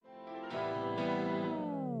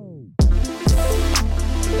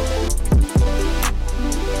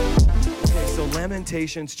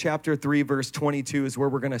Lamentations chapter 3, verse 22 is where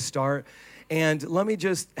we're going to start. And let me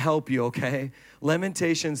just help you, okay?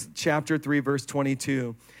 Lamentations chapter 3, verse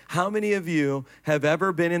 22. How many of you have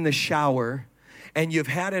ever been in the shower and you've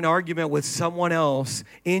had an argument with someone else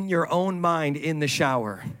in your own mind in the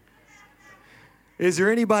shower? Is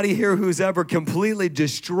there anybody here who's ever completely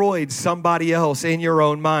destroyed somebody else in your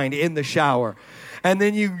own mind in the shower? And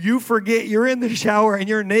then you forget you're in the shower and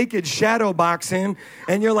you're naked shadow boxing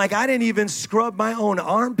and you're like, I didn't even scrub my own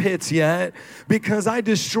armpits yet because I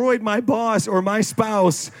destroyed my boss or my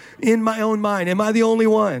spouse in my own mind. Am I the only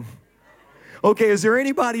one? Okay, is there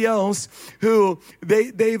anybody else who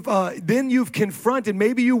then you've confronted,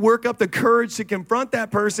 maybe you work up the courage to confront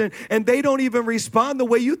that person and they don't even respond the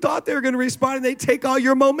way you thought they were going to respond and they take all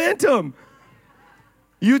your momentum.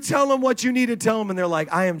 You tell them what you need to tell them and they're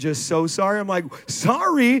like, I am just so sorry. I'm like,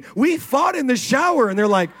 sorry, we fought in the shower. And they're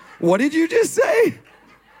like, what did you just say?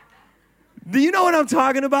 Do you know what I'm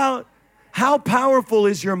talking about? How powerful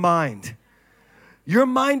is your mind? Your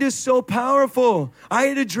mind is so powerful. I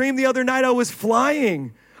had a dream the other night I was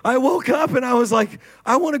flying. I woke up and I was like,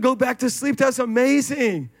 I want to go back to sleep. That's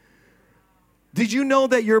amazing. Did you know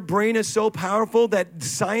that your brain is so powerful that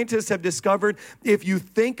scientists have discovered if you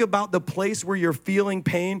think about the place where you're feeling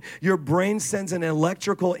pain, your brain sends an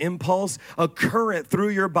electrical impulse, a current through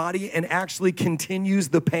your body and actually continues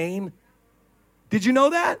the pain? Did you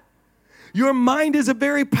know that? Your mind is a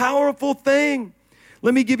very powerful thing.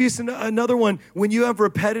 Let me give you another one. When you have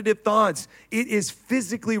repetitive thoughts, it is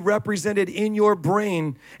physically represented in your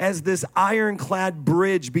brain as this ironclad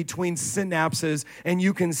bridge between synapses, and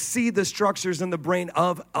you can see the structures in the brain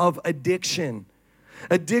of addiction.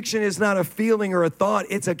 Addiction is not a feeling or a thought,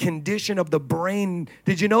 it's a condition of the brain.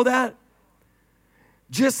 Did you know that?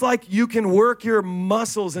 Just like you can work your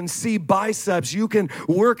muscles and see biceps, you can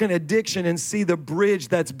work an addiction and see the bridge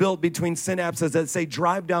that's built between synapses that say,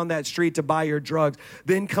 drive down that street to buy your drugs,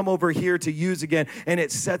 then come over here to use again, and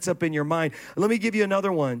it sets up in your mind. Let me give you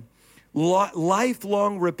another one.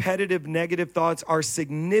 Lifelong repetitive negative thoughts are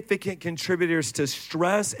significant contributors to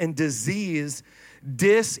stress and disease,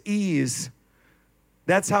 dis-ease.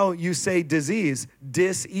 That's how you say disease,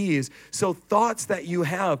 dis-ease. So thoughts that you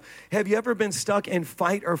have you ever been stuck in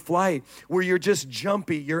fight or flight where you're just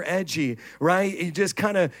jumpy, you're edgy, right? You just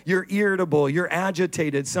you're irritable, you're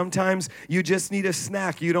agitated. Sometimes you just need a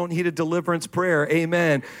snack. You don't need a deliverance prayer.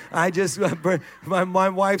 Amen. My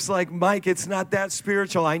wife's like, Mike, it's not that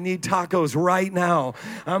spiritual. I need tacos right now.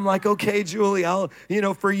 I'm like, okay, Julie,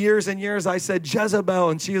 for years and years I said Jezebel,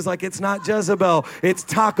 and she was like, it's not Jezebel, it's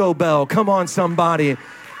Taco Bell. Come on, somebody.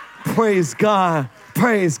 Praise God.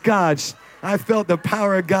 Praise God. I felt the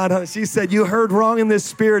power of God. She said, you heard wrong in this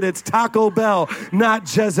spirit. It's Taco Bell, not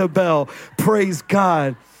Jezebel. Praise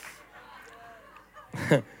God.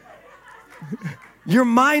 Your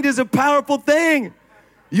mind is a powerful thing.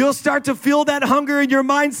 You'll start to feel that hunger and your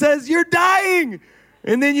mind says, you're dying.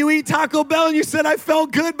 And then you eat Taco Bell and you said, I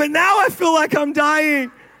felt good, but now I feel like I'm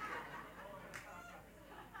dying.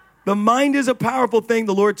 The mind is a powerful thing.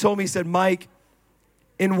 The Lord told me, he said, Mike,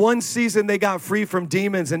 in one season, they got free from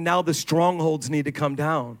demons, and now the strongholds need to come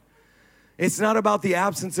down. It's not about the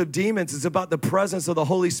absence of demons. It's about the presence of the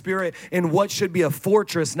Holy Spirit in what should be a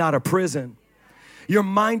fortress, not a prison. Your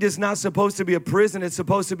mind is not supposed to be a prison. It's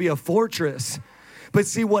supposed to be a fortress. But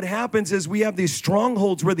see, what happens is we have these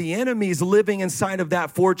strongholds where the enemy's living inside of that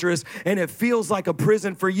fortress, and it feels like a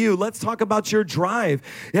prison for you. Let's talk about your drive.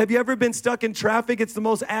 Have you ever been stuck in traffic? It's the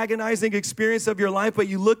most agonizing experience of your life, but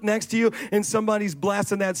you look next to you and somebody's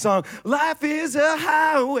blasting that song, Life is a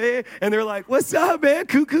Highway, and they're like, what's up, man?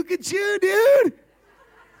 Cuckoo, dude.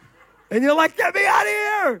 And you're like, get me out of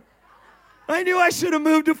here. I knew I should have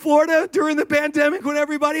moved to Florida during the pandemic when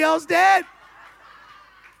everybody else did.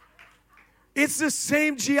 It's the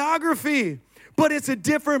same geography, but it's a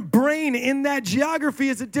different brain. In that geography,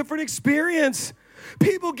 it's a different experience.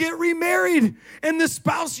 People get remarried, and the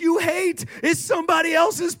spouse you hate is somebody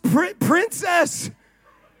else's princess.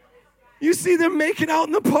 You see them making out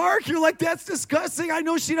in the park. You're like, that's disgusting. I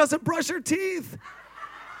know she doesn't brush her teeth.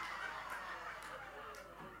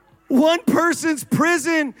 One person's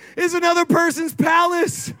prison is another person's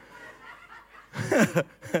palace.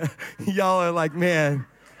 Y'all are like, man.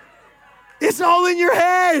 It's all in your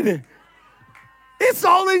head. It's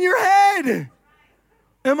all in your head.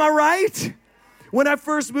 Am I right? When I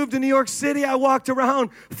first moved to New York City, I walked around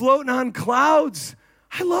floating on clouds.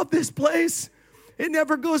 I love this place. It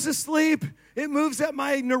never goes to sleep. It moves at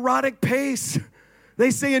my neurotic pace. They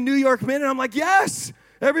say a New York minute. I'm like, yes.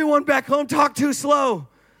 Everyone back home talk too slow.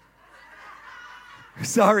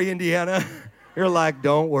 Sorry, Indiana. You're like,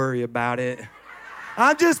 don't worry about it.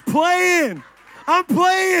 I'm just playing. I'm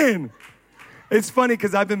playing. It's funny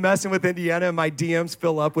because I've been messing with Indiana and my DMs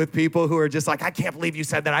fill up with people who are just like, I can't believe you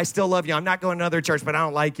said that. I still love you. I'm not going to another church, but I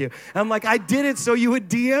don't like you. And I'm like, I did it so you would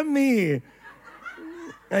DM me.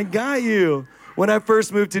 I got you. When I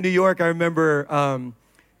first moved to New York, I remember,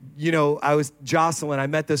 I was Jocelyn. I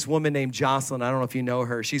met this woman named Jocelyn. I don't know if you know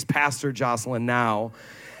her. She's Pastor Jocelyn now.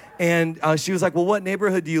 And she was like, well, what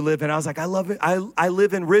neighborhood do you live in? I was like, I love it. I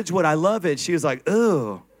live in Ridgewood. I love it. She was like,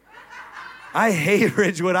 ooh. I hate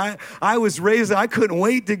Ridgewood. I was raised, I couldn't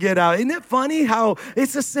wait to get out. Isn't it funny how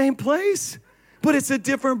it's the same place, but it's a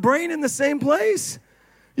different brain in the same place?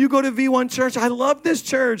 You go to V1 Church, I love this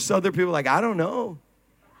church. So other people are like, I don't know.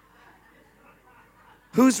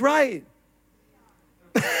 Who's right?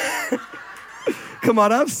 Come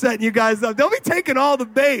on, I'm setting you guys up. Don't be taking all the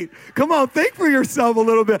bait. Come on, think for yourself a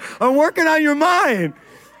little bit. I'm working on your mind.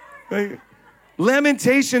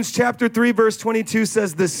 Lamentations chapter 3, verse 22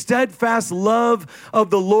 says, the steadfast love of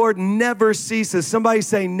the Lord never ceases. Somebody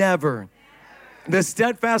say never. The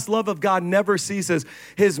steadfast love of God never ceases.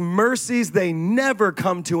 His mercies, they never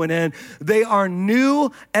come to an end. They are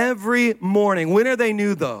new every morning. When are they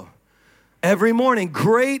new though? Every morning.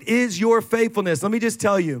 Great is your faithfulness. Let me just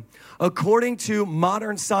tell you, according to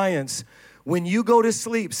modern science, when you go to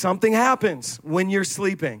sleep, something happens when you're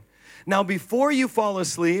sleeping. Now, before you fall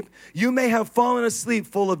asleep, you may have fallen asleep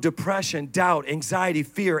full of depression, doubt, anxiety,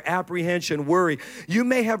 fear, apprehension, worry. You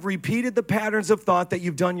may have repeated the patterns of thought that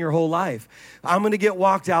you've done your whole life. I'm going to get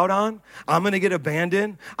walked out on. I'm going to get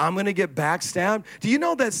abandoned. I'm going to get backstabbed. Do you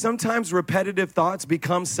know that sometimes repetitive thoughts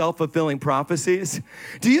become self-fulfilling prophecies?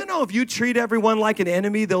 Do you know if you treat everyone like an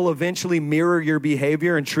enemy, they'll eventually mirror your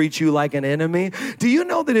behavior and treat you like an enemy? Do you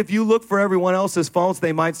know that if you look for everyone else's faults,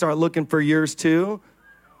 they might start looking for yours too?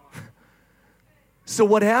 So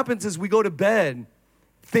what happens is we go to bed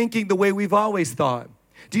thinking the way we've always thought.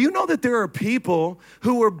 Do you know that there are people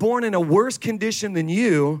who were born in a worse condition than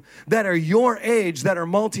you that are your age that are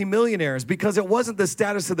multimillionaires because it wasn't the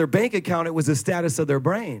status of their bank account, it was the status of their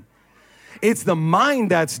brain. It's the mind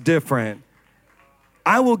that's different.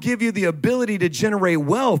 I will give you the ability to generate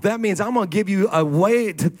wealth. That means I'm going to give you a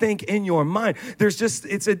way to think in your mind. There's just,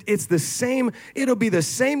 it's the same, it'll be the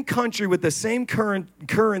same country with the same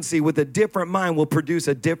currency with a different mind will produce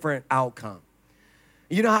a different outcome.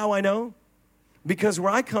 You know how I know? Because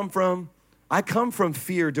where I come from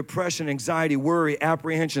fear, depression, anxiety, worry,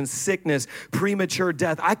 apprehension, sickness, premature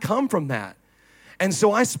death. I come from that. And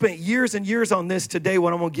so I spent years and years on this today.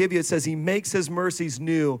 What I'm going to give you, it says he makes his mercies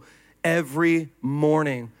new every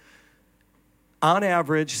morning. On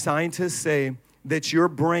average, scientists say that your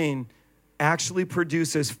brain actually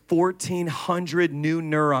produces 1,400 new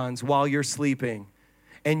neurons while you're sleeping.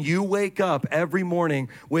 And you wake up every morning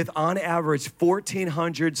with, on average,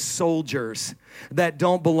 1,400 soldiers that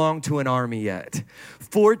don't belong to an army yet.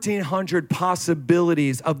 1,400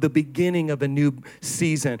 possibilities of the beginning of a new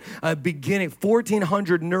season.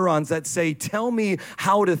 1,400 neurons that say, tell me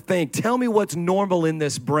how to think. Tell me what's normal in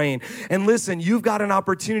this brain. And listen, you've got an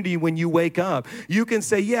opportunity when you wake up. You can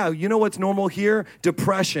say, yeah, you know what's normal here?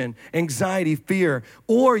 Depression, anxiety, fear.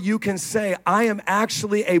 Or you can say, I am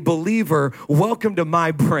actually a believer. Welcome to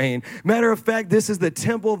my brain. Matter of fact, this is the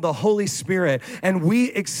temple of the Holy Spirit, and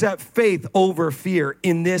we accept faith over fear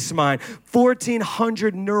in this mind.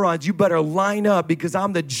 1,400 neurons, you better line up because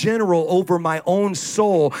I'm the general over my own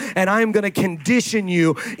soul, and I'm going to condition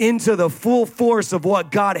you into the full force of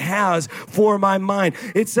what God has for my mind.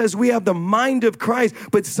 It says we have the mind of Christ,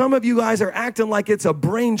 but some of you guys are acting like it's a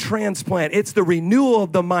brain transplant. It's the renewal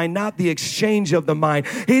of the mind, not the exchange of the mind.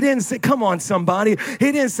 He didn't say, come on, somebody.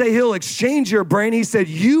 He didn't say he'll exchange your brain. He said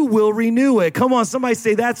you will renew it. Come on, somebody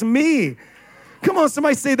say that's me. Come on,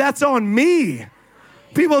 somebody say that's on me.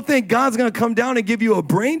 People think God's going to come down and give you a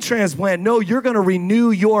brain transplant. No, you're going to renew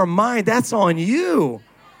your mind. That's on you.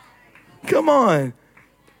 Come on.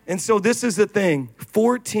 And so this is the thing,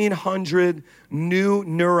 1,400 new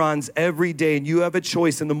neurons every day, and you have a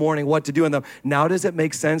choice in the morning what to do in them. Now, does it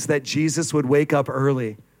make sense that Jesus would wake up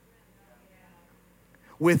early?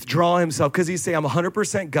 Withdraw himself, because he'd say, I'm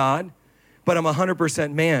 100% God, but I'm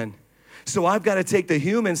 100% man. So I've got to take the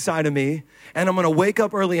human side of me, and I'm going to wake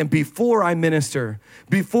up early, and before I minister,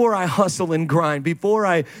 before I hustle and grind, before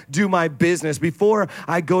I do my business, before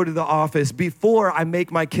I go to the office, before I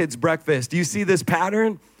make my kids breakfast, do you see this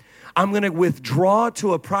pattern? I'm going to withdraw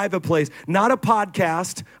to a private place, not a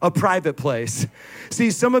podcast, a private place.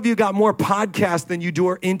 See, some of you got more podcasts than you do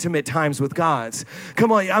or intimate times with God's.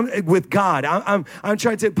 Come on, with God. I'm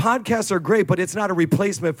trying to, podcasts are great, but it's not a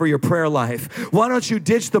replacement for your prayer life. Why don't you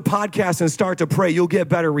ditch the podcast and start to pray? You'll get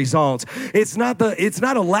better results. It's not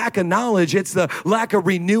a lack of knowledge. It's the lack of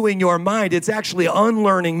renewing your mind. It's actually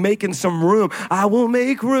unlearning, making some room. I will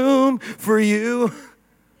make room for you.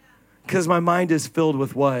 Because my mind is filled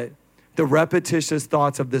with what? The repetitious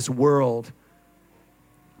thoughts of this world.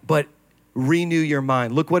 But renew your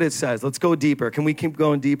mind. Look what it says. Let's go deeper. Can we keep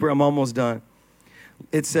going deeper? I'm almost done.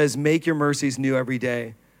 It says, make your mercies new every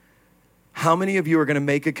day. How many of you are going to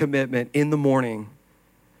make a commitment in the morning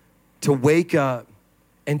to wake up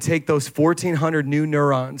and take those 1,400 new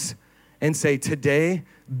neurons and say, today,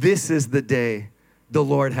 this is the day the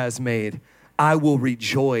Lord has made. I will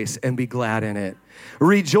rejoice and be glad in it.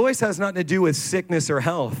 Rejoice has nothing to do with sickness or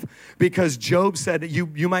health, because Job said,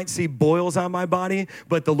 you might see boils on my body,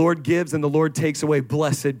 but the Lord gives and the Lord takes away.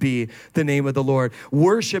 Blessed be the name of the Lord.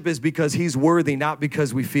 Worship is because he's worthy, not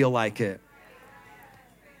because we feel like it.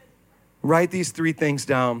 Write these 3 things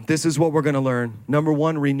down. This is what we're going to learn. Number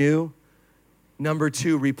 1, renew. Number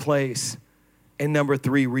 2, replace. And number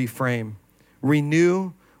 3, reframe.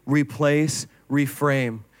 Renew, replace,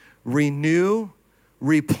 reframe. Renew,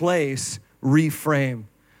 replace, reframe.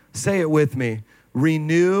 Say it with me.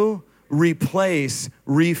 Renew, replace,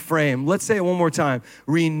 reframe. Let's say it one more time.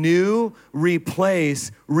 Renew,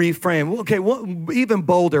 replace, reframe. Okay, even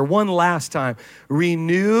bolder. One last time.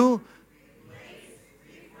 Renew.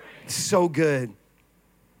 So good.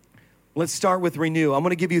 Let's start with renew. I'm going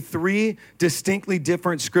to give you 3 distinctly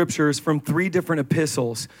different scriptures from 3 different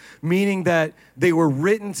epistles, meaning that they were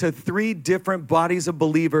written to 3 different bodies of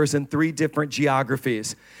believers in 3 different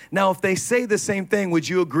geographies. Now, if they say the same thing, would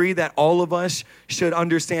you agree that all of us should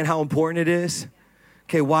understand how important it is?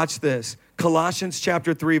 Okay, watch this. Colossians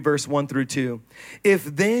chapter 3, verse 1 through 2. If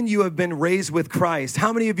then you have been raised with Christ,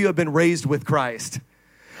 how many of you have been raised with Christ?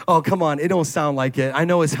 Oh, come on. It don't sound like it. I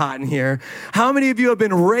know it's hot in here. How many of you have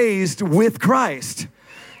been raised with Christ?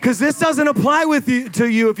 Because this doesn't apply to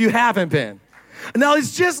you if you haven't been. Now,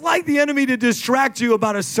 it's just like the enemy to distract you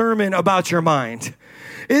about a sermon about your mind.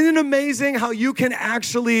 Isn't it amazing how you can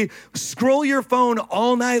actually scroll your phone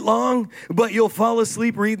all night long, but you'll fall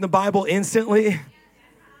asleep reading the Bible instantly?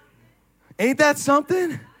 Ain't that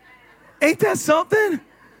something? Ain't that something?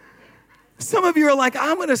 Some of you are like,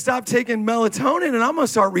 I'm going to stop taking melatonin and I'm going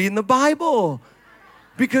to start reading the Bible,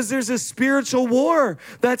 because there's a spiritual war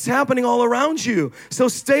that's happening all around you. So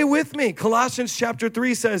stay with me. Colossians chapter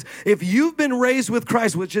 3 says, if you've been raised with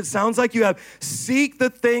Christ, which it sounds like you have, seek the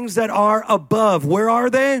things that are above. Where are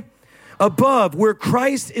they? Above, where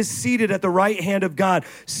Christ is seated at the right hand of God.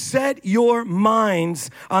 Set your minds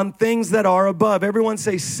on things that are above. Everyone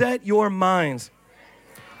say, set your minds.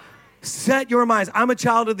 Set your minds. I'm a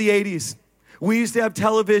child of the 80s. We used to have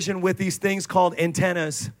television with these things called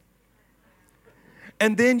antennas.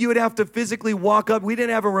 And then you would have to physically walk up. We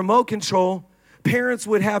didn't have a remote control. Parents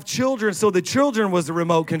would have children, so the children was the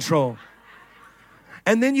remote control.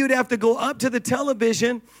 And then you'd have to go up to the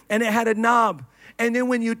television, and it had a knob. And then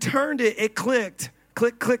when you turned it, it clicked.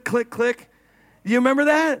 Click, click, click, click. You remember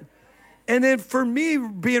that? And then for me,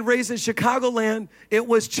 being raised in Chicagoland, it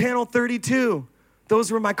was Channel 32. Those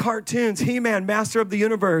were my cartoons. He-Man, Master of the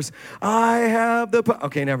Universe. I have the...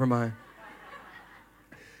 Okay, never mind.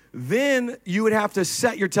 Then you would have to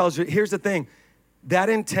set your television. Here's the thing. That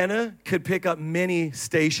antenna could pick up many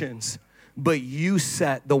stations, but you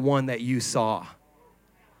set the one that you saw.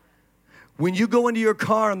 When you go into your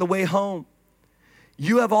car on the way home,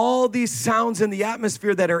 you have all these sounds in the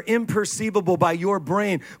atmosphere that are imperceivable by your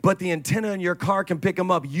brain, but the antenna in your car can pick them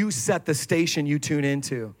up. You set the station you tune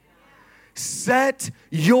into. Set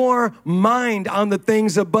your mind on the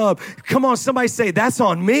things above. Come on, somebody say, that's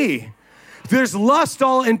on me. There's lust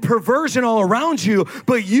all and perversion all around you,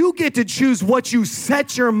 but you get to choose what you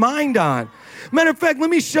set your mind on. Matter of fact, let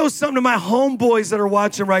me show something to my homeboys that are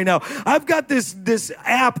watching right now. I've got this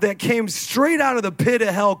app that came straight out of the pit of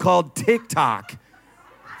hell called TikTok.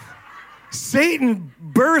 Satan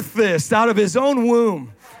birthed this out of his own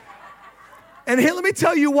womb. And hey, let me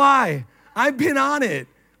tell you why. I've been on it.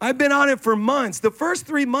 I've been on it for months. The first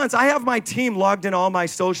 3 months, I have my team logged in all my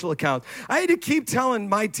social accounts. I had to keep telling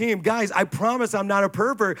my team, guys, I promise I'm not a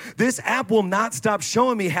pervert. This app will not stop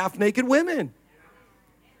showing me half-naked women.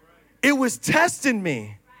 It was testing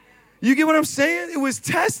me. You get what I'm saying? It was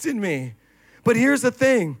testing me. But here's the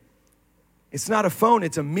thing. It's not a phone,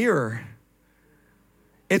 it's a mirror.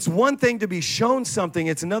 It's one thing to be shown something.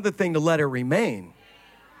 It's another thing to let it remain.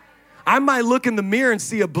 I might look in the mirror and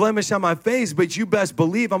see a blemish on my face, but you best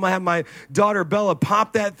believe I'm gonna have my daughter Bella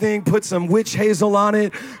pop that thing, put some witch hazel on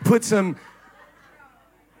it,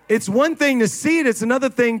 it's one thing to see it, it's another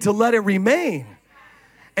thing to let it remain.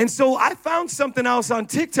 And so I found something else on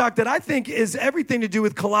TikTok that I think is everything to do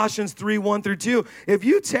with Colossians 3:1-2. If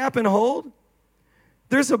you tap and hold,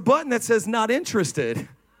 there's a button that says not interested.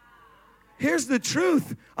 Here's the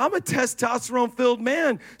truth. I'm a testosterone-filled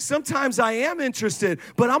man. Sometimes I am interested,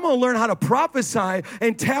 but I'm going to learn how to prophesy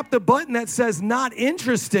and tap the button that says not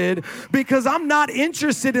interested, because I'm not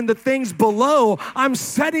interested in the things below. I'm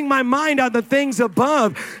setting my mind on the things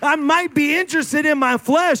above. I might be interested in my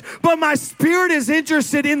flesh, but my spirit is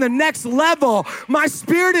interested in the next level. My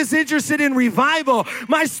spirit is interested in revival.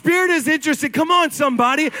 My spirit is interested. Come on,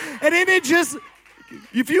 somebody. And then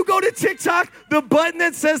if you go to TikTok, the button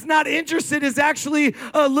that says not interested is actually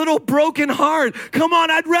a little broken heart. Come on,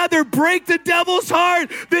 I'd rather break the devil's heart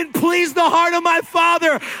than please the heart of my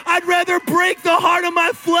Father. I'd rather break the heart of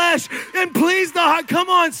my flesh than please the heart. Come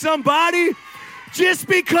on, somebody. Just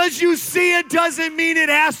because you see it doesn't mean it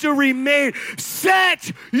has to remain. Set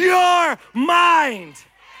your mind.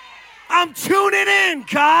 I'm tuning in,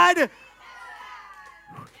 God.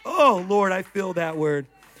 Oh, Lord, I feel that word.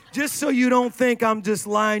 Just so you don't think I'm just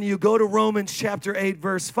lying to you, go to Romans chapter 8,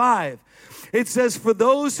 verse 5. It says, for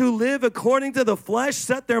those who live according to the flesh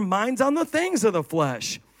set their minds on the things of the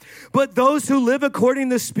flesh. But those who live according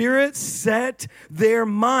to the Spirit set their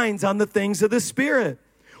minds on the things of the Spirit.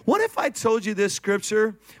 What if I told you this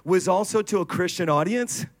scripture was also to a Christian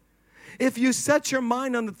audience? If you set your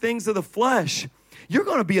mind on the things of the flesh, you're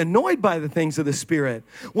going to be annoyed by the things of the Spirit.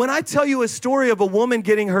 When I tell you a story of a woman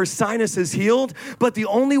getting her sinuses healed, but the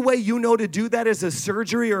only way you know to do that is a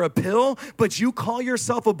surgery or a pill, but you call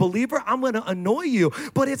yourself a believer, I'm going to annoy you.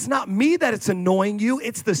 But it's not me that it's annoying you.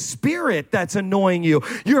 It's the Spirit that's annoying you.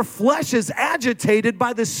 Your flesh is agitated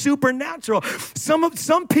by the supernatural.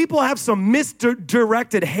 Some people have some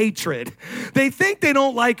misdirected hatred. They think they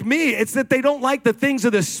don't like me. It's that they don't like the things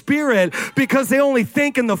of the Spirit because they only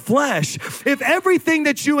think in the flesh. If everything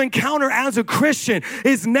that you encounter as a Christian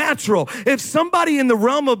is natural, if somebody in the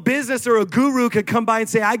realm of business or a guru could come by and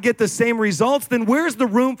say, I get the same results, then where's the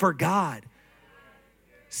room for God?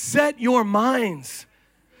 Set your minds.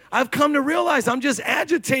 I've come to realize I'm just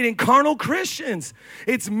agitating carnal Christians.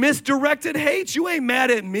 It's misdirected hate. You ain't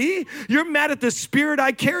mad at me. You're mad at the spirit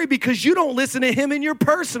I carry because you don't listen to him in your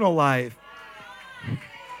personal life.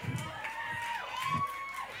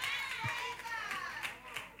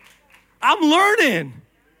 I'm learning.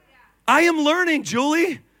 I am learning,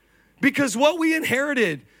 Julie, because what we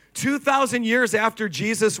inherited 2,000 years after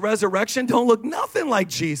Jesus' resurrection don't look nothing like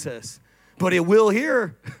Jesus, but it will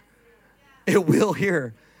here. It will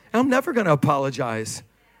here. I'm never going to apologize.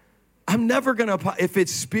 I'm never going to, if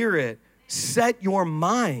it's Spirit, set your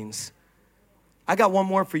minds. I got one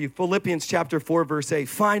more for you. Philippians chapter 4, verse 8.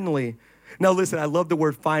 Finally. Now listen, I love the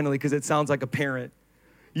word finally because it sounds like a parent.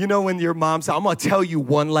 You know when your mom said, I'm going to tell you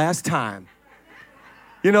one last time.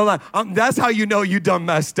 You know, like, that's how you know you done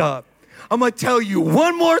messed up. I'm going to tell you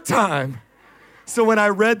one more time. So when I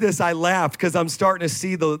read this, I laughed because I'm starting to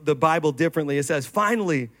see the Bible differently. It says,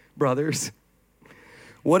 finally, brothers,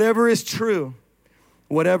 whatever is true,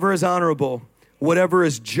 whatever is honorable, whatever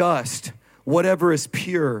is just, whatever is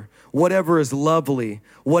pure, whatever is lovely,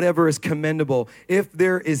 whatever is commendable, if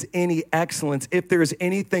there is any excellence, if there is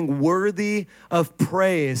anything worthy of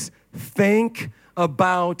praise, think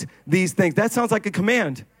about these things. That sounds like a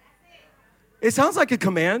command. It sounds like a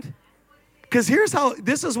command. Because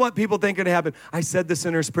this is what people think is going to happen. I said the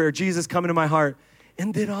sinner's prayer, Jesus, come into my heart.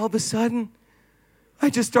 And then all of a sudden, I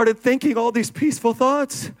just started thinking all these peaceful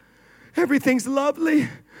thoughts. Everything's lovely.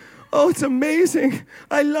 Oh, it's amazing.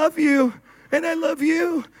 I love you. And I love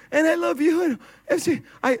you. And I love you. And see,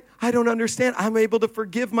 I don't understand. I'm able to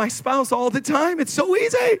forgive my spouse all the time. It's so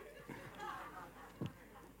easy.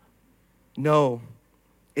 No,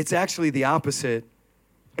 it's actually the opposite.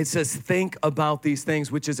 It says, think about these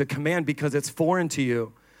things, which is a command because it's foreign to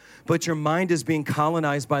you. But your mind is being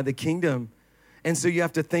colonized by the kingdom. And so you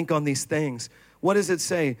have to think on these things. What does it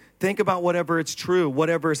say? Think about whatever is true,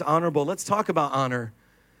 whatever is honorable. Let's talk about honor.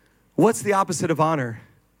 What's the opposite of honor?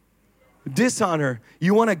 Dishonor.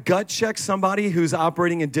 You want to gut check somebody who's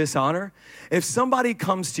operating in dishonor? If somebody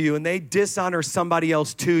comes to you and they dishonor somebody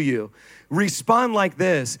else to you, respond like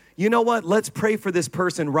this. You know what? Let's pray for this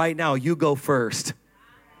person right now. You go first.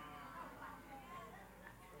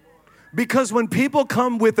 Because when people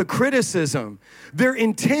come with a criticism, their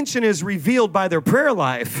intention is revealed by their prayer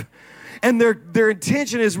life. And their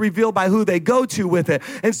intention is revealed by who they go to with it.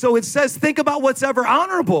 And so it says, think about what's ever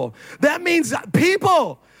honorable. That means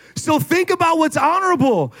people, So think about what's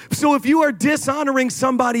honorable. So if you are dishonoring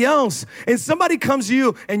somebody else and somebody comes to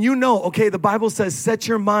you and you know, okay, the Bible says, set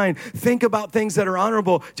your mind, think about things that are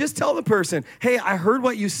honorable. Just tell the person, hey, I heard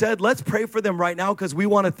what you said. Let's pray for them right now because we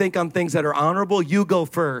want to think on things that are honorable. You go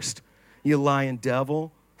first, you lying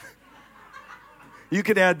devil. You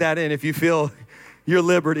could add that in if you feel your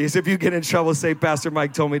liberties. If you get in trouble, say, Pastor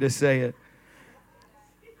Mike told me to say it.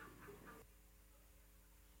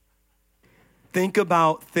 Think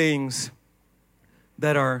about things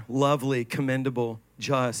that are lovely, commendable,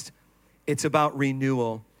 just. It's about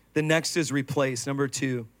renewal. The next is replace. Number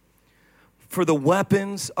 2, for the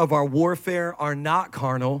weapons of our warfare are not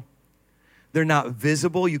carnal. They're not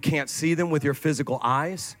visible. You can't see them with your physical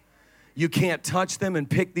eyes. You can't touch them and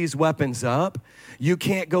pick these weapons up. You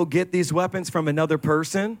can't go get these weapons from another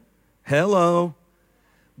person. Hello.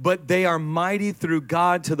 But they are mighty through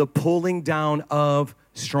God to the pulling down of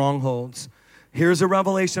strongholds. Here's a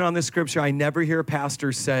revelation on this scripture I never hear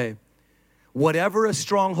pastors say. Whatever a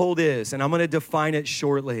stronghold is, and I'm going to define it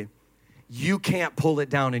shortly, you can't pull it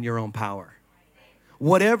down in your own power.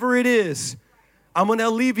 Whatever it is, I'm going to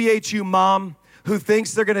alleviate you, mom, who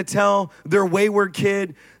thinks they're going to tell their wayward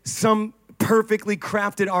kid some perfectly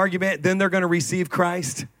crafted argument, then they're going to receive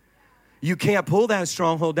Christ. You can't pull that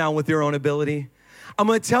stronghold down with your own ability. I'm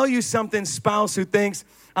going to tell you something, spouse who thinks,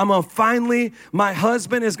 my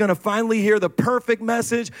husband is going to finally hear the perfect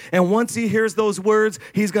message. And once he hears those words,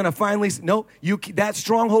 he's going to finally, that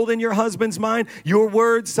stronghold in your husband's mind, your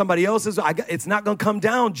words, somebody else's, it's not going to come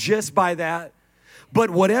down just by that. But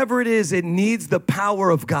whatever it is, it needs the power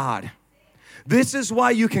of God. This is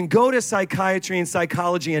why you can go to psychiatry and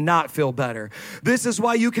psychology and not feel better. This is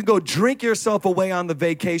why you can go drink yourself away on the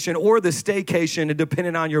vacation or the staycation,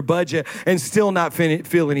 depending on your budget, and still not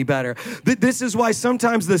feel any better. This is why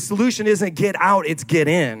sometimes the solution isn't get out, it's get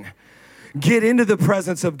in. Get into the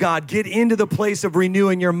presence of God. Get into the place of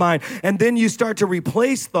renewing your mind. And then you start to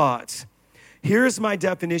replace thoughts. Here's my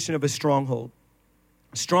definition of a stronghold.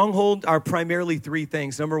 Stronghold are primarily 3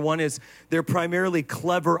 things. Number 1 is they're primarily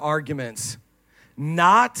clever arguments.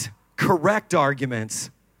 Not correct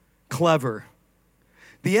arguments, clever.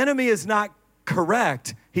 The enemy is not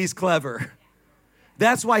correct, he's clever.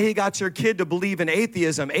 That's why he got your kid to believe in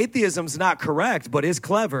atheism. Atheism's not correct, but is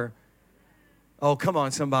clever. Oh, come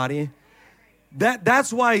on, somebody.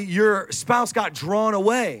 That's why your spouse got drawn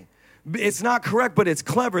away. It's not correct, but it's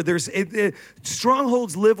clever.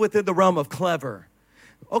 Strongholds live within the realm of clever.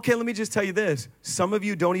 Okay, let me just tell you this. Some of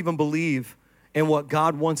you don't even believe in what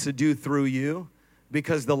God wants to do through you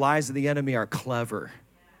because the lies of the enemy are clever.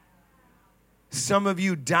 Some of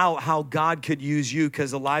you doubt how God could use you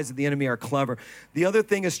because the lies of the enemy are clever. The other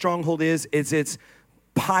thing a stronghold is it's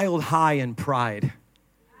piled high in pride.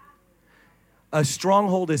 A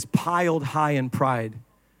stronghold is piled high in pride.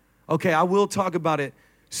 Okay, I will talk about it.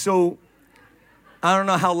 So I don't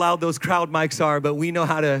know how loud those crowd mics are, but we know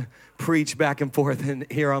how to preach back and forth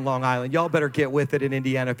here on Long Island. Y'all better get with it in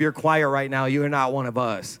Indiana. If you're quiet right now, you are not one of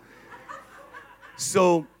us.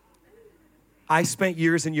 So I spent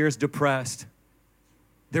years and years depressed.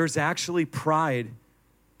 There's actually pride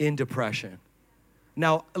in depression.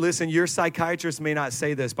 Now, listen, your psychiatrist may not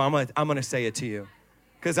say this, but I'm gonna say it to you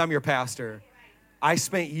because I'm your pastor. I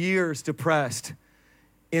spent years depressed.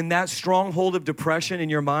 In that stronghold of depression in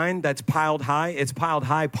your mind that's piled high, it's piled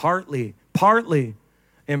high partly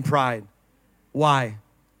in pride. Why?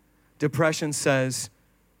 Depression says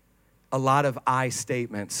a lot of I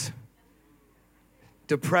statements.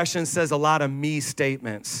 Depression says a lot of me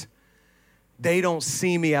statements. They don't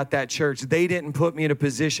see me at that church. They didn't put me in a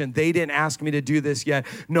position. They didn't ask me to do this yet.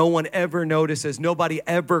 No one ever notices. Nobody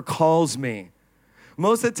ever calls me.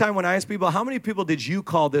 Most of the time when I ask people, how many people did you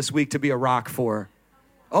call this week to be a rock for?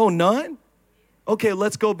 Oh, none? Okay,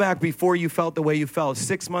 let's go back before you felt the way you felt.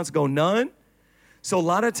 6 months ago, none? So a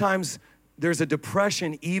lot of times there's a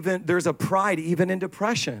depression, there's a pride even in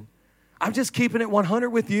depression. I'm just keeping it 100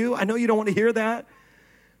 with you. I know you don't want to hear that.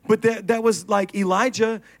 But that was like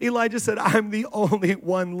Elijah. Elijah said, I'm the only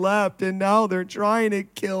one left, and now they're trying to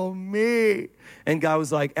kill me. And God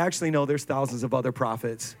was like, actually, no, there's thousands of other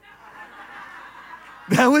prophets.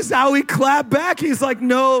 That was how he clapped back. He's like,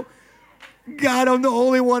 no, God, I'm the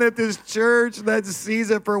only one at this church that sees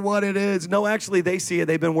it for what it is. No, actually, they see it.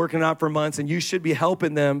 They've been working out for months, and you should be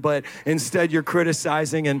helping them, but instead you're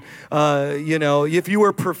criticizing. And, if you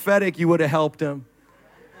were prophetic, you would have helped them.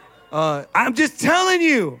 I'm just telling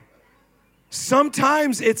you,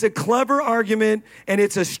 sometimes it's a clever argument, and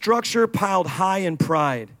it's a structure piled high in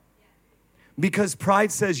pride. Because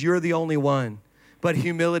pride says you're the only one, but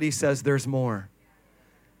humility says there's more.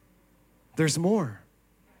 There's more.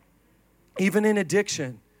 Even in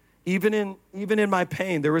addiction, Even in my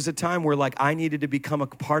pain, there was a time where like I needed to become a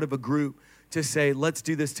part of a group to say, let's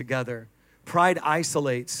do this together. Pride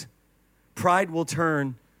isolates. Pride will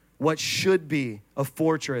turn what should be a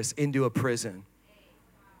fortress into a prison.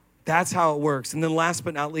 That's how it works. And then last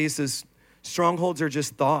but not least is strongholds are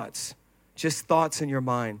just thoughts in your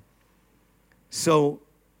mind. So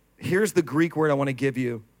here's the Greek word I want to give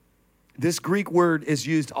you. This Greek word is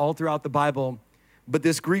used all throughout the Bible, but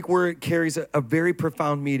this Greek word carries a very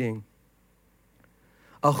profound meaning.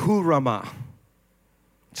 Ahurama.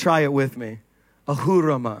 Try it with me.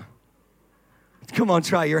 Ahurama. Come on,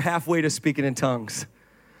 try. You're halfway to speaking in tongues.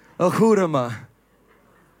 Ahurama.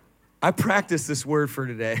 I practiced this word for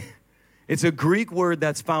today. It's a Greek word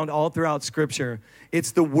that's found all throughout Scripture.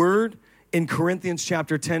 It's the word in Corinthians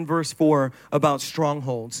chapter 10, verse 4 about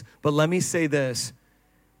strongholds. But let me say this.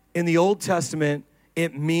 In the Old Testament,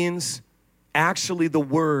 it means actually the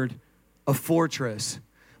word a fortress.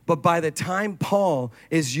 But by the time Paul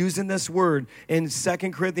is using this word in 2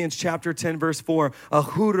 Corinthians chapter 10, verse 4,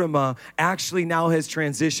 ahurama actually now has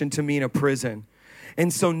transitioned to mean a prison.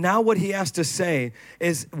 And so now what he has to say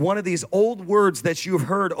is one of these old words that you've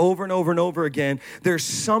heard over and over and over again. There's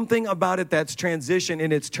something about it that's transitioned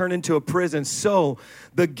and it's turned into a prison. So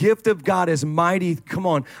the gift of God is mighty, come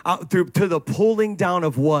on, to the pulling down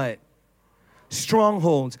of what?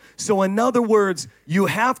 Strongholds. So in other words, you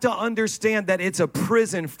have to understand that it's a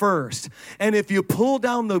prison first. And if you pull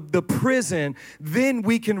down the prison, then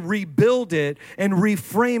we can rebuild it and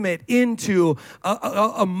reframe it into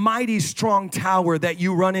a mighty strong tower that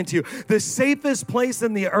you run into. The safest place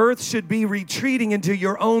in the earth should be retreating into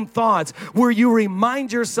your own thoughts, where you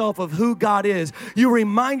remind yourself of who God is. You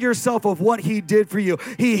remind yourself of what He did for you.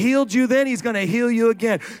 He healed you then, He's going to heal you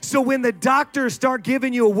again. So when the doctors start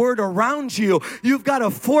giving you a word around you, you've got a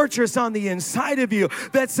fortress on the inside of you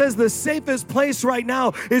that says the safest place right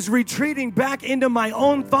now is retreating back into my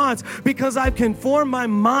own thoughts because I've conformed my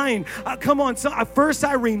mind. Come on, so first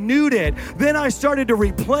I renewed it, then I started to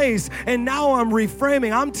replace, and now I'm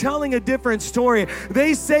reframing. I'm telling a different story.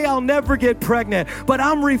 They say I'll never get pregnant, but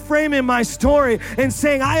I'm reframing my story and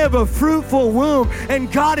saying I have a fruitful womb,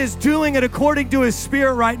 and God is doing it according to His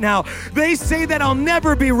Spirit right now. They say that I'll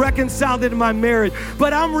never be reconciled in my marriage,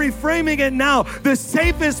 but I'm reframing it now. The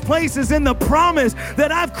safest place is in the promise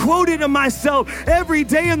that I've quoted to myself every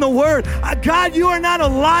day in the Word. God, you are not a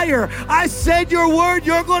liar. I said your word.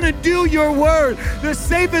 You're going to do your word. The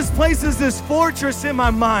safest place is this fortress in my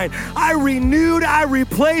mind. I renewed, I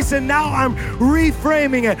replaced, and now I'm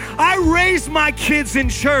reframing it. I raised my kids in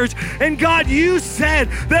church, and God, you said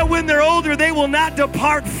that when they're older, they will not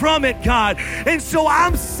depart from it, God. And so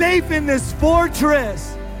I'm safe in this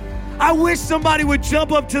fortress. I wish somebody would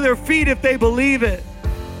jump up to their feet if they believe it.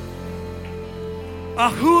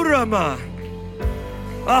 Ahurama.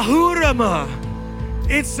 Ahurama.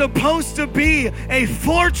 It's supposed to be a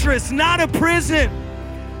fortress, not a prison.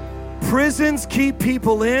 Prisons keep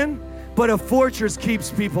people in, but a fortress keeps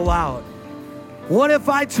people out. What if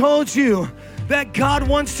I told you that God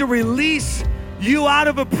wants to release you out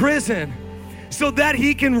of a prison so that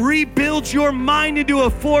He can rebuild your mind into a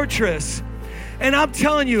fortress? And I'm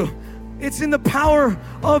telling you, it's in the power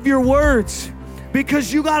of your words,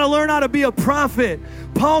 because you got to learn how to be a prophet.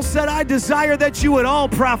 Paul said, I desire that you would all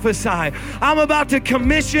prophesy. I'm about to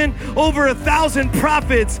commission over 1,000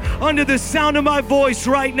 prophets under the sound of my voice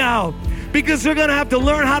right now, because they're going to have to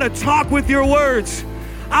learn how to talk with your words.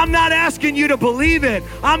 I'm not asking you to believe it.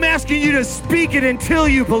 I'm asking you to speak it until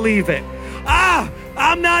you believe it.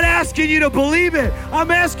 I'm not asking you to believe it.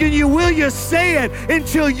 I'm asking you, will you say it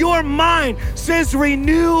until your mind says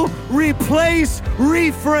renew, replace,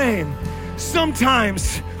 reframe?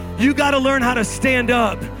 Sometimes you got to learn how to stand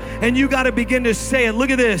up and you got to begin to say it. Look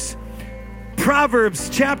at this. Proverbs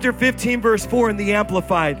chapter 15, verse 4 in the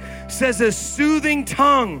Amplified says, a soothing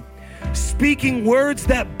tongue, speaking words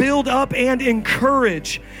that build up and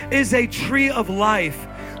encourage, is a tree of life,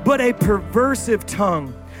 but a perversive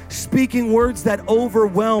tongue, speaking words that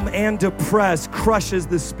overwhelm and depress, crushes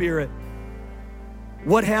the spirit.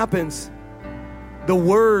 What happens? The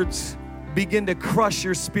words begin to crush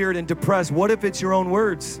your spirit and depress. What if it's your own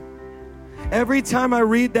words? Every time I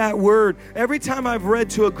read that word, every time I've read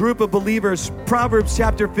to a group of believers, Proverbs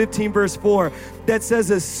chapter 15, verse 4, that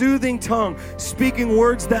says a soothing tongue, speaking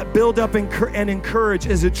words that build up and encourage,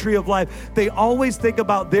 is a tree of life. They always think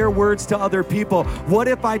about their words to other people. What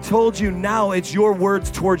if I told you now it's your words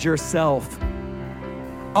towards yourself?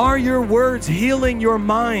 Are your words healing your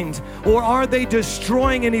mind, or are they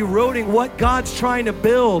destroying and eroding what God's trying to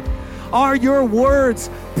build? Are your words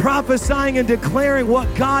prophesying and declaring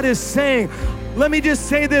what God is saying? Let me just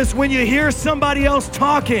say this. When you hear somebody else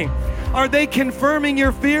talking, are they confirming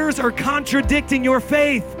your fears or contradicting your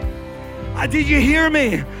faith? Did you hear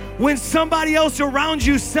me? When somebody else around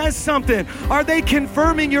you says something, are they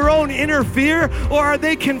confirming your own inner fear or are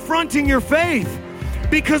they confronting your faith?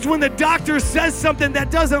 Because when the doctor says something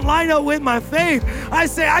that doesn't line up with my faith, I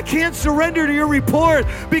say, I can't surrender to your report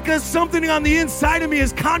because something on the inside of me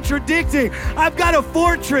is contradicting. I've got a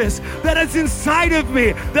fortress that is inside of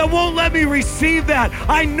me that won't let me receive that.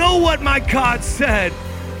 I know what my God said.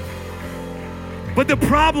 But the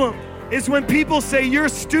problem is when people say you're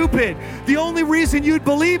stupid, the only reason you'd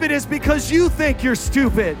believe it is because you think you're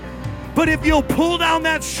stupid. But if you'll pull down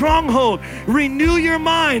that stronghold, renew your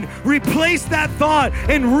mind, replace that thought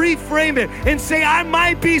and reframe it and say, I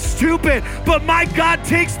might be stupid, but my God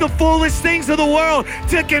takes the foolish things of the world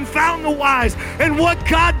to confound the wise. And what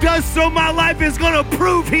God does so my life is going to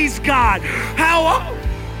prove He's God.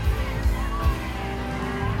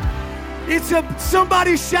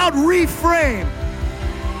 Somebody shout reframe.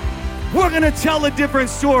 We're going to tell a different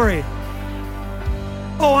story.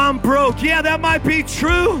 Oh, I'm broke. Yeah, that might be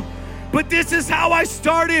true. But this is how I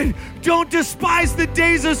started. Don't despise the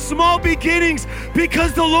days of small beginnings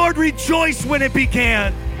because the Lord rejoiced when it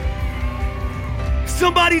began.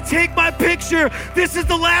 Somebody take my picture. This is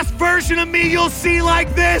the last version of me you'll see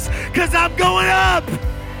like this because I'm going up.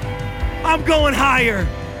 I'm going higher.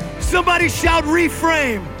 Somebody shout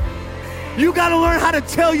reframe. You got to learn how to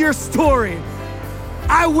tell your story.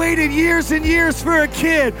 I waited years and years for a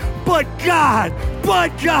kid, but God,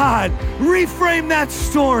 reframe that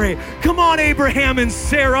story. Come on, Abraham and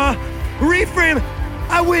Sarah, reframe.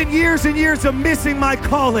 I went years and years of missing my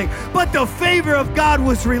calling, but the favor of God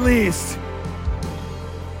was released.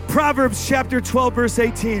 Proverbs chapter 12, verse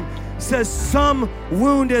 18 says, some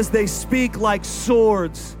wound as they speak like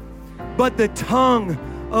swords, but the tongue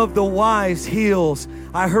of the wise heals.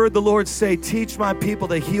 I heard the Lord say, teach my people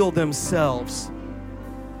to heal themselves.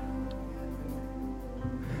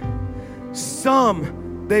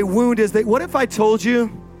 Some, they wound as they... What if I told you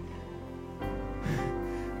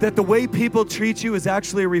that the way people treat you is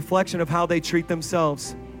actually a reflection of how they treat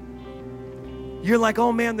themselves? You're like,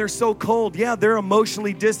 oh man, they're so cold. Yeah, they're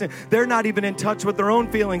emotionally distant. They're not even in touch with their own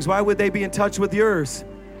feelings. Why would they be in touch with yours?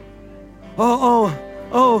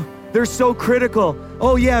 Oh, they're so critical.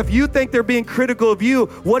 Oh yeah, if you think they're being critical of you,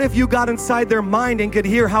 what if you got inside their mind and could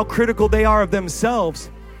hear how critical they are of themselves?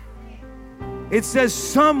 It says,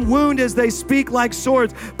 some wound as they speak like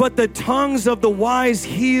swords, but the tongues of the wise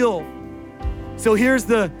heal. So here's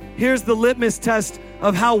the litmus test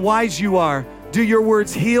of how wise you are. Do your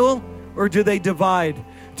words heal or do they divide?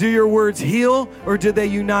 Do your words heal or do they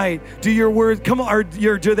unite? Do your words,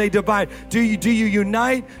 do they divide? Do you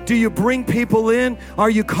unite? Do you bring people in? Are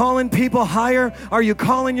you calling people higher? Are you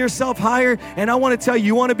calling yourself higher? And I want to tell you,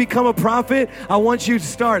 you want to become a prophet? I want you to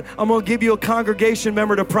start. I'm going to give you a congregation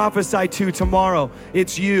member to prophesy to tomorrow.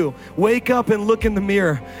 It's you. Wake up and look in the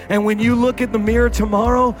mirror. And when you look at the mirror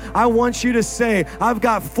tomorrow, I want you to say, I've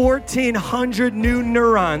got 1,400 new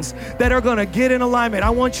neurons that are going to get in alignment. I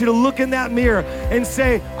want you to look in that mirror and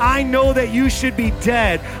say, I know that you should be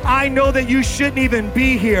dead. I know that you shouldn't even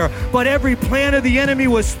be here. But every plan of the enemy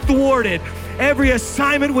was thwarted. Every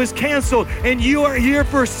assignment was canceled, and you are here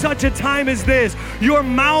for such a time as this. Your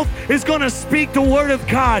mouth is going to speak the word of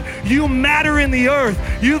God. You matter in the earth.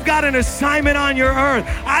 You've got an assignment on your earth.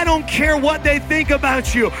 I don't care what they think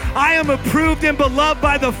about you. I am approved and beloved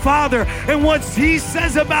by the Father, and what He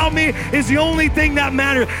says about me is the only thing that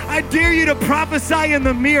matters. I dare you to prophesy in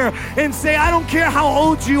the mirror and say, I don't care how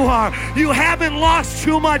old you are. You haven't lost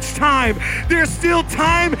too much time. There's still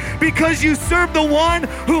time because you serve the one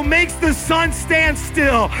who makes the sun stand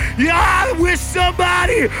still. Yeah, I wish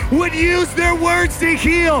somebody would use their words to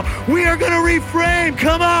heal. We are going to reframe.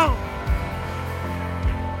 Come on.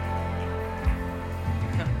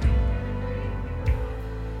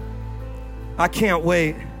 I can't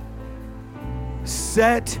wait.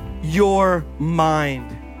 Set your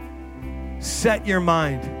mind. Set your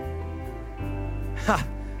mind.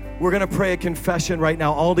 We're going to pray a confession right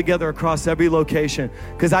now all together across every location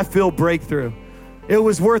because I feel breakthrough. It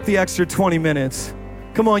was worth the extra 20 minutes.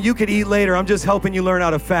 Come on, you could eat later. I'm just helping you learn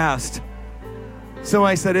how to fast.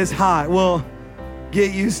 Somebody said, it's hot. Well,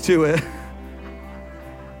 get used to it.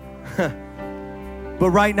 But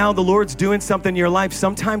right now, the Lord's doing something in your life.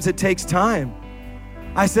 Sometimes it takes time.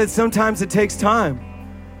 I said, sometimes it takes time.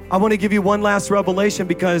 I want to give you one last revelation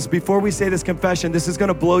because before we say this confession, this is going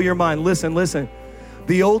to blow your mind. Listen.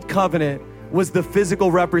 The old covenant was the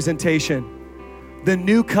physical representation. The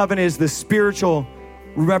new covenant is the spiritual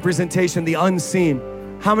representation, the unseen.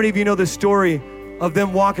 How many of you know the story of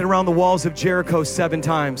them walking around the walls of Jericho 7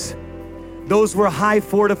 times. Those were high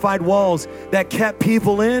fortified walls that kept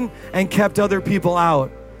people in and kept other people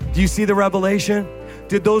out. Do you see the revelation?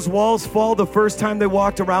 Did those walls fall the first time they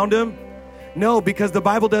walked around them? No, because the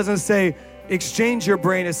Bible doesn't say exchange your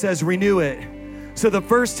brain, it says renew it. So the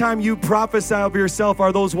first time you prophesy over yourself,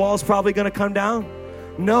 are those walls probably gonna come down?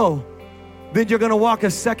 No. Then you're gonna walk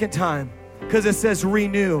a second time because it says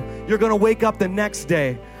renew. You're gonna wake up the next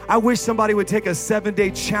day. I wish somebody would take a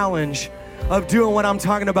 7-day challenge of doing what I'm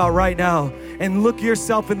talking about right now and look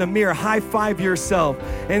yourself in the mirror, high five yourself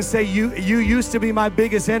and say, you used to be my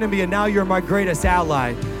biggest enemy and now you're my greatest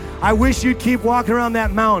ally. I wish you'd keep walking around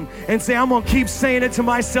that mountain and say, I'm gonna keep saying it to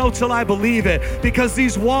myself till I believe it, because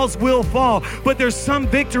these walls will fall, but there's some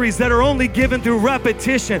victories that are only given through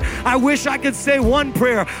repetition. I wish I could say one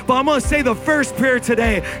prayer, but I'm gonna say the first prayer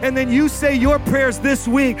today, and then you say your prayers this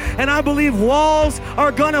week, and I believe walls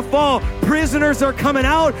are gonna fall, prisoners are coming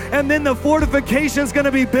out, and then the fortification's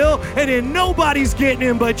gonna be built, and then nobody's getting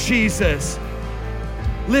in but Jesus.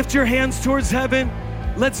 Lift your hands towards heaven.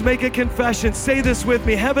 Let's make a confession. Say this with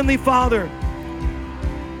me. Heavenly Father.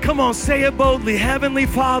 Come on, say it boldly. Heavenly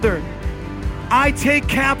Father, I take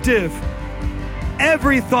captive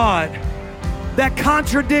every thought that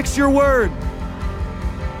contradicts your word.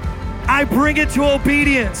 I bring it to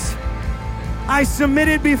obedience. I submit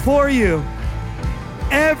it before you.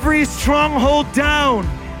 Every stronghold down.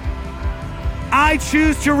 I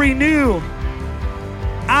choose to renew.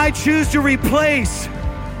 I choose to replace.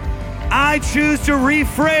 I choose to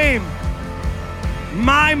reframe.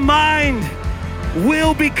 My mind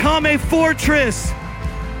will become a fortress.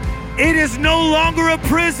 It is no longer a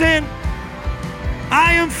prison.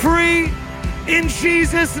 I am free in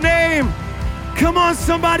Jesus' name. Come on,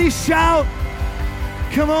 somebody shout.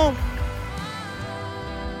 Come on.